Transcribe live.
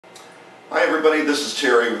Hi everybody, this is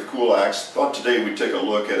Terry with Cool Axe. Thought today we'd take a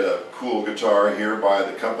look at a cool guitar here by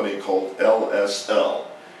the company called LSL.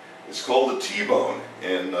 It's called the TBone,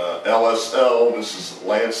 and LSL, this is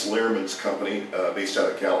Lance Learman's company based out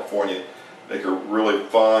of California. Make a really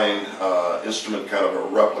fine instrument, kind of a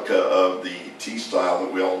replica of the T-style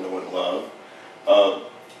that we all know and love.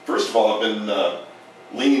 First of all, I've been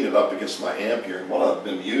leaning it up against my amp here, and what I've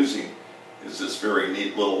been using is this very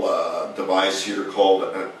neat little device here called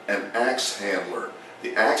an axe handler.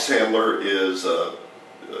 The axe handler is a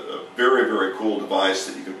very, very cool device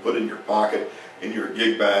that you can put in your pocket, in your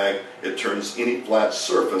gig bag. It turns any flat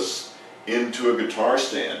surface into a guitar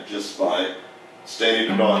stand just by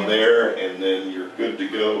standing it on there, and then you're good to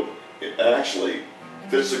go. It actually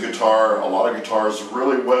fits the guitar, a lot of guitars,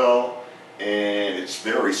 really well, and it's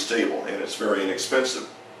very stable and it's very inexpensive.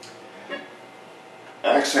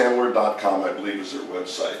 Axehandler.com, I believe, is their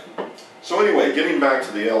website. So anyway, getting back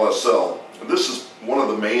to the LSL, this is one of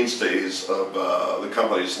the mainstays of the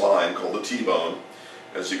company's line called the TBone.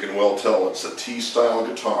 As you can well tell, it's a T-style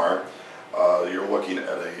guitar. You're looking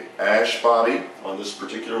at a ash body on this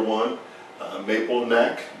particular one, maple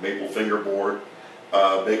neck, maple fingerboard,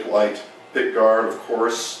 Bakelite pickguard, of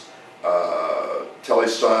course,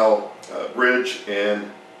 Tele-style bridge and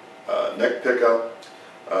neck pickup.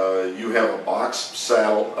 You have a box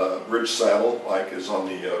saddle, bridge saddle, like is on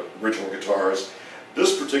the original guitars.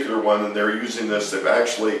 This particular one, and they're using this, they've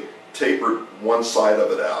actually tapered one side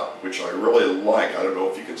of it out, which I really like. I don't know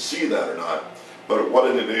if you can see that or not, but what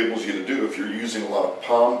it enables you to do, if you're using a lot of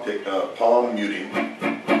palm muting,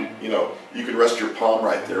 you know, you can rest your palm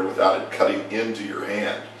right there without it cutting into your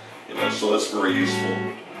hand. You know, so that's very useful.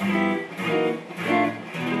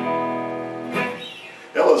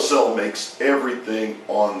 LSL makes everything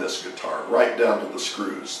on this guitar, right down to the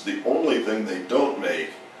screws. The only thing they don't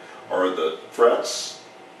make are the frets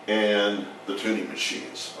and the tuning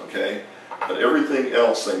machines, okay? But everything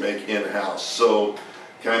else they make in-house. So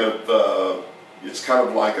kind of, it's kind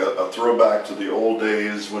of like a throwback to the old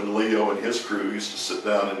days when Leo and his crew used to sit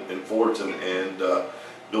down in Fullerton and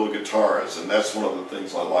build guitars, and that's one of the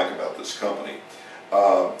things I like about this company.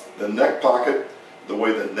 The neck pocket, the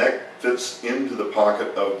way the neck fits into the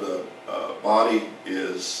pocket of the body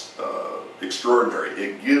is extraordinary.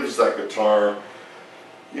 It gives that guitar,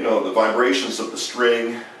 you know, the vibrations of the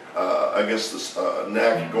string against the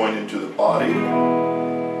neck going into the body.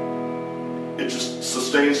 It just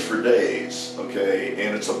sustains for days, okay?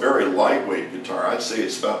 And it's a very lightweight guitar. I'd say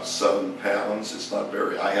it's about 7 pounds. It's not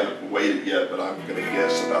very, I haven't weighed it yet, but I'm going to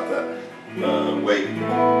guess about that weight.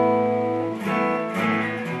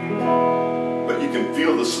 But you can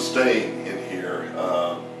feel the sustain in here.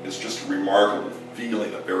 It's just a remarkable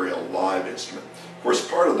feeling, a very alive instrument. Of course,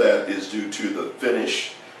 part of that is due to the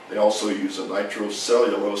finish. They also use a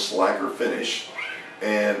nitrocellulose lacquer finish,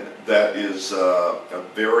 and that is a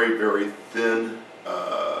very, very thin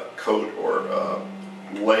coat or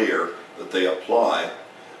layer that they apply.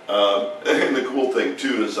 And the cool thing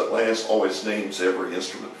too is that Lance always names every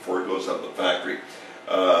instrument before it goes out of the factory.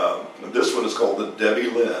 This one is called the Debbie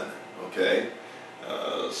Lynn. Okay,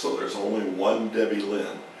 so there's only one Debbie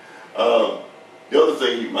Lynn. The other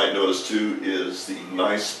thing you might notice too is the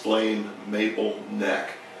nice plain maple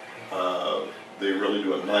neck. They really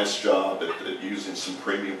do a nice job at using some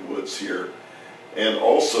premium woods here. And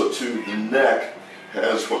also too, the neck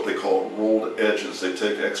has what they call rolled edges. They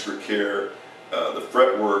take extra care. The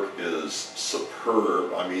fretwork is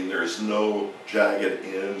superb. I mean, there's no jagged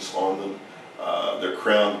ends on them. They're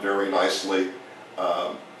crowned very nicely.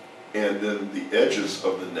 And then the edges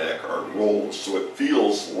of the neck are rolled, so it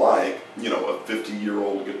feels like, you know, a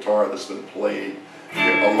 50-year-old guitar that's been played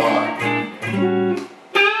a lot.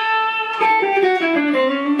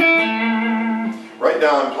 Right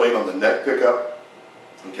now I'm playing on the neck pickup.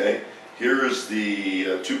 Okay, here's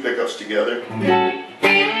the two pickups together.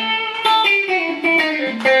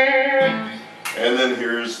 And then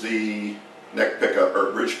here's the neck pickup,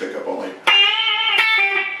 or bridge pickup only.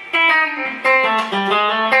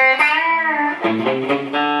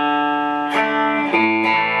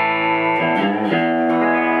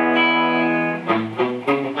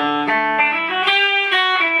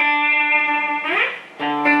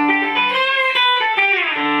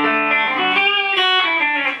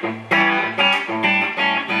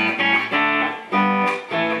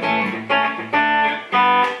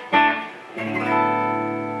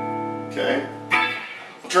 Okay,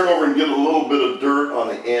 I'll turn over and get a little bit of dirt on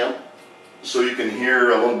the amp so you can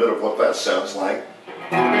hear a little bit of what that sounds like.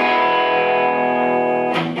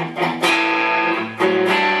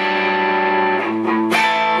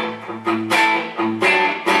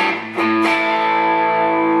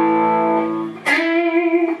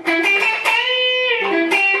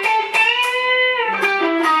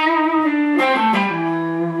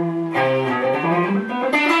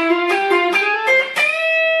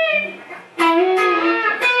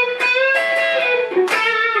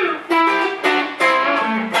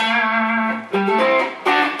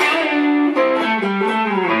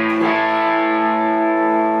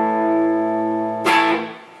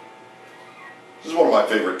 This is one of my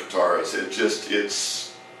favorite guitars.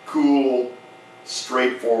 It's cool,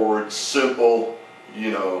 straightforward, simple.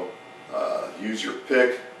 You know, use your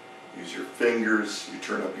pick, use your fingers, you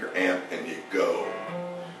turn up your amp, and you go.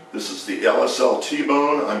 This is the LSL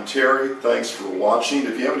TBone. I'm Terry. Thanks for watching.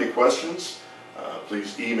 If you have any questions,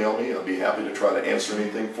 please email me. I'll be happy to try to answer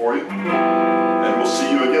anything for you. And we'll see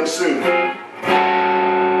you again soon.